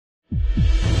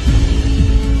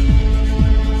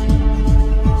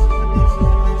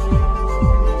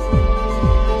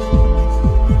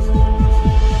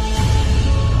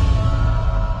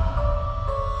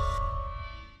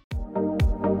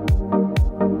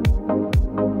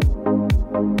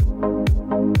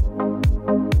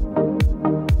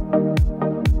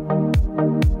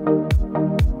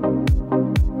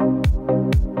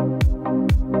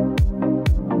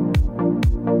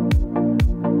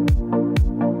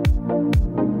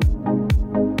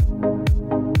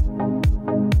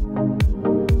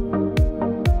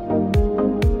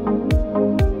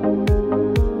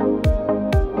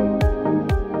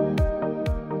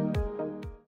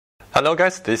Hello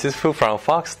guys, this is Fu from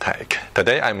Foxtech.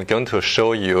 Today I'm going to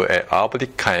show you an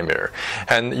oblique camera.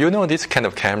 And you know this kind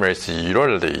of camera is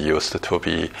usually used to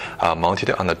be mounted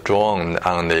on the drone,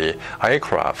 on the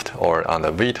aircraft, or on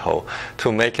the vehicle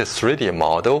to make a 3D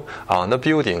model on the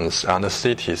buildings, on the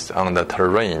cities, on the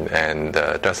terrain, and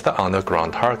just on the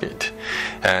ground target.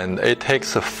 And it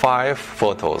takes 5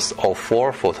 photos or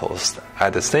 4 photos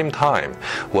at the same time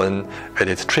when it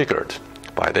is triggered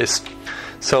by this.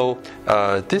 So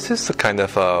this is a kind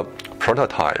of a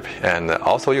prototype, and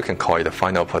also you can call it a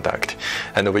final product.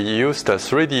 And we use the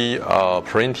 3D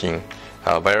printing,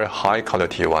 very high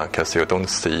quality one, because you don't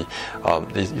see,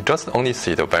 you just only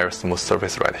see the very smooth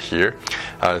surface right here,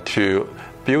 to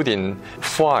build in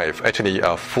 4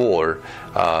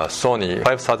 Sony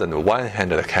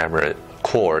 5100 camera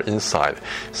core inside.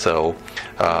 So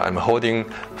I'm holding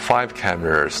 5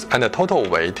 cameras, and the total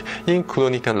weight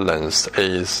including the lens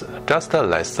is just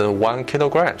less than 1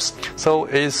 kilograms. So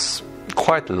it's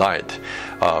quite light,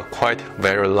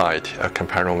 very light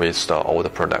compared with all the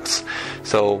products.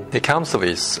 So it comes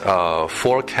with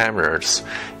 4 cameras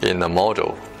in the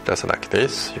module. Just like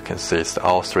this, you can see it's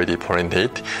all 3D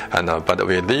printed, and but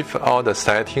we leave all the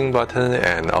setting button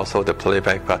and also the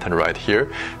playback button right here,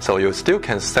 so you still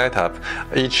can set up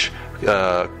each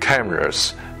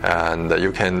cameras, and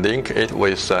you can link it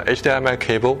with HDMI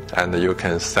cable, and you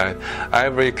can set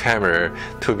every camera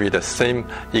to be the same,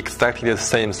 exactly the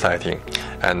same setting.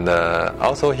 And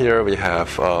also here we have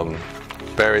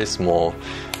very small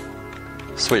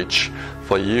switch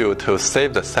for you to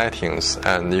save the settings,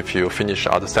 and if you finish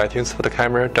all the settings for the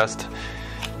camera, just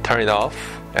turn it off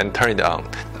and turn it on.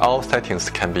 All settings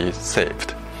can be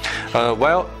saved.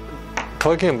 While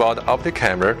talking about Oblique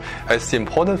camera, its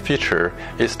important feature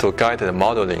is to guide the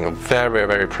modeling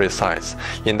very precise.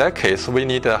 In that case, we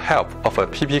need the help of a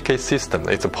PPK system.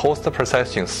 It's a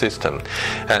post-processing system.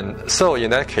 And so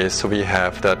in that case, we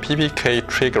have the PPK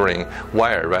triggering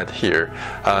wire right here.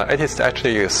 It is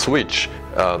actually a switch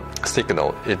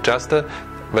signal. It just,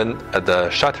 when the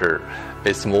shutter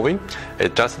is moving,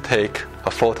 it just take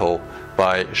a photo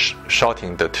by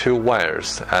shorting the 2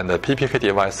 wires, and the PPK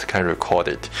device can record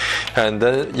it. And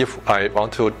then if I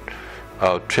want to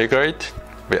trigger it,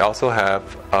 we also have,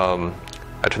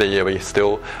 actually we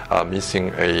still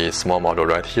missing a small module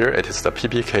right here. It is the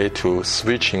PPK to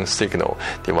switching signal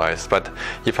device. But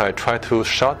if I try to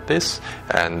short this,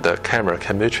 and the camera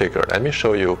can be triggered. Let me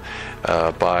show you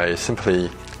by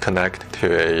simply connect to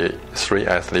a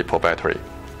 3S LiPo battery.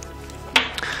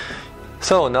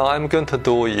 So now I'm going to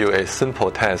do you a simple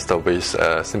test with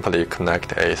simply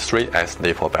connect a 3S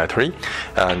LiPo battery,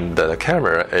 and the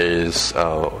camera is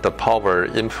the power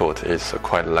input is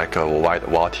quite like a wide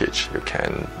voltage. You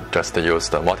can just use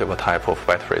the multiple type of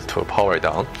batteries to power it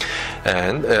down.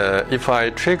 And if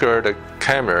I trigger the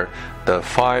camera, the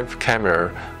 5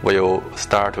 camera will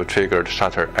start to trigger the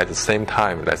shutter at the same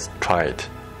time. Let's try it.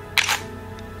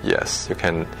 Yes, you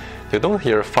can. You don't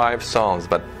hear 5 sounds,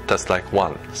 but just like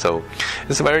 1. So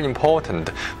it's very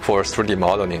important for 3D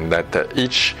modeling that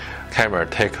each camera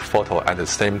take photo at the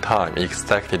same time,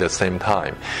 exactly the same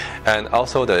time. And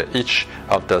also each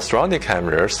of the surrounding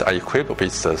cameras are equipped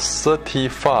with a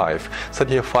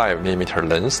 35mm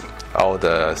lens. All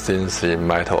the CNC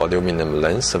metal aluminum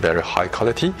lens, very high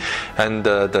quality. And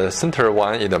the center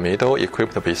one in the middle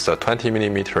equipped with a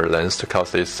 20mm lens,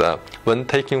 because it's, when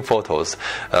taking photos,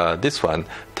 this one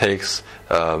takes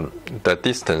the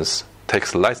distance,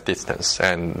 takes less distance,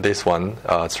 and this one,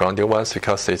 surrounding ones,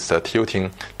 because it's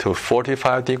tilting to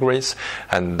 45 degrees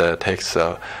and takes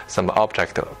some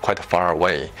object quite far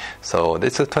away. So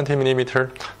this is 20mm,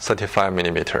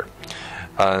 35mm.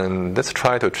 And let's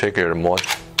try to trigger more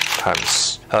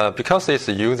times. Because it's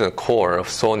using a core of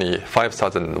Sony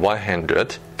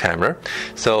 5100 camera,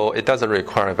 so it doesn't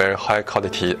require a very high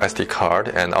quality SD card,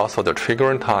 and also the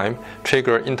trigger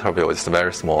interval is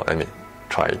very small. Let me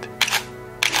try it.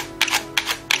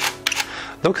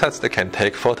 Look at they can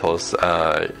take photos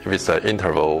with an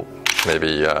interval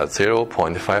maybe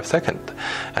 0.5 seconds,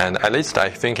 and at least I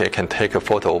think it can take a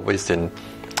photo within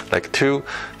like 2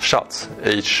 shots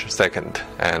each second,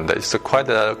 and it's quite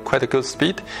a good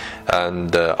speed.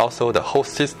 And also the whole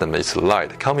system is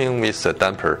light, coming with a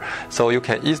damper, so you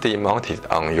can easily mount it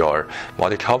on your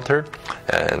multi-copter,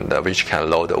 and which can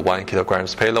load a 1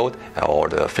 kilograms payload, or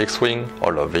the fixed wing,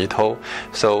 or the VTOL.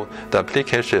 So the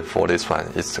application for this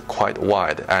one is quite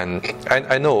wide, and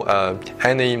I know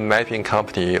any mapping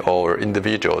company or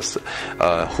individuals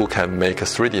who can make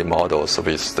 3D models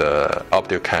with the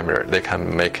optical camera, they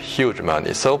can make huge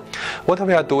money. So what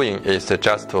we are doing is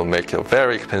just to make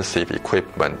very expensive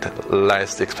equipment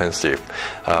less expensive,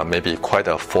 maybe quite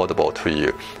affordable to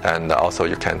you, and also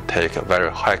you can take a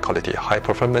very high quality, high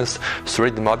performance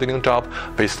 3D modeling job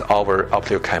with our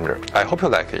Oblique camera. I hope you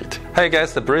like it. Hey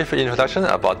guys, a brief introduction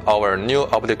about our new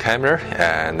Oblique camera,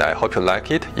 and I hope you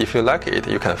like it. If you like it,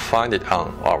 you can find it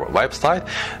on our website,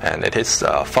 and it is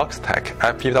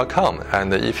foxtech3DM.com.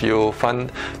 And if you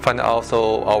find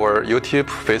also our YouTube,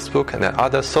 Facebook, and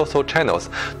other social channels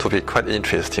to be quite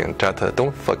interesting, just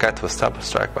don't forget to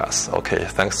subscribe us. Okay,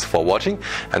 thanks for watching,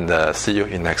 and see you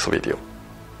in next video.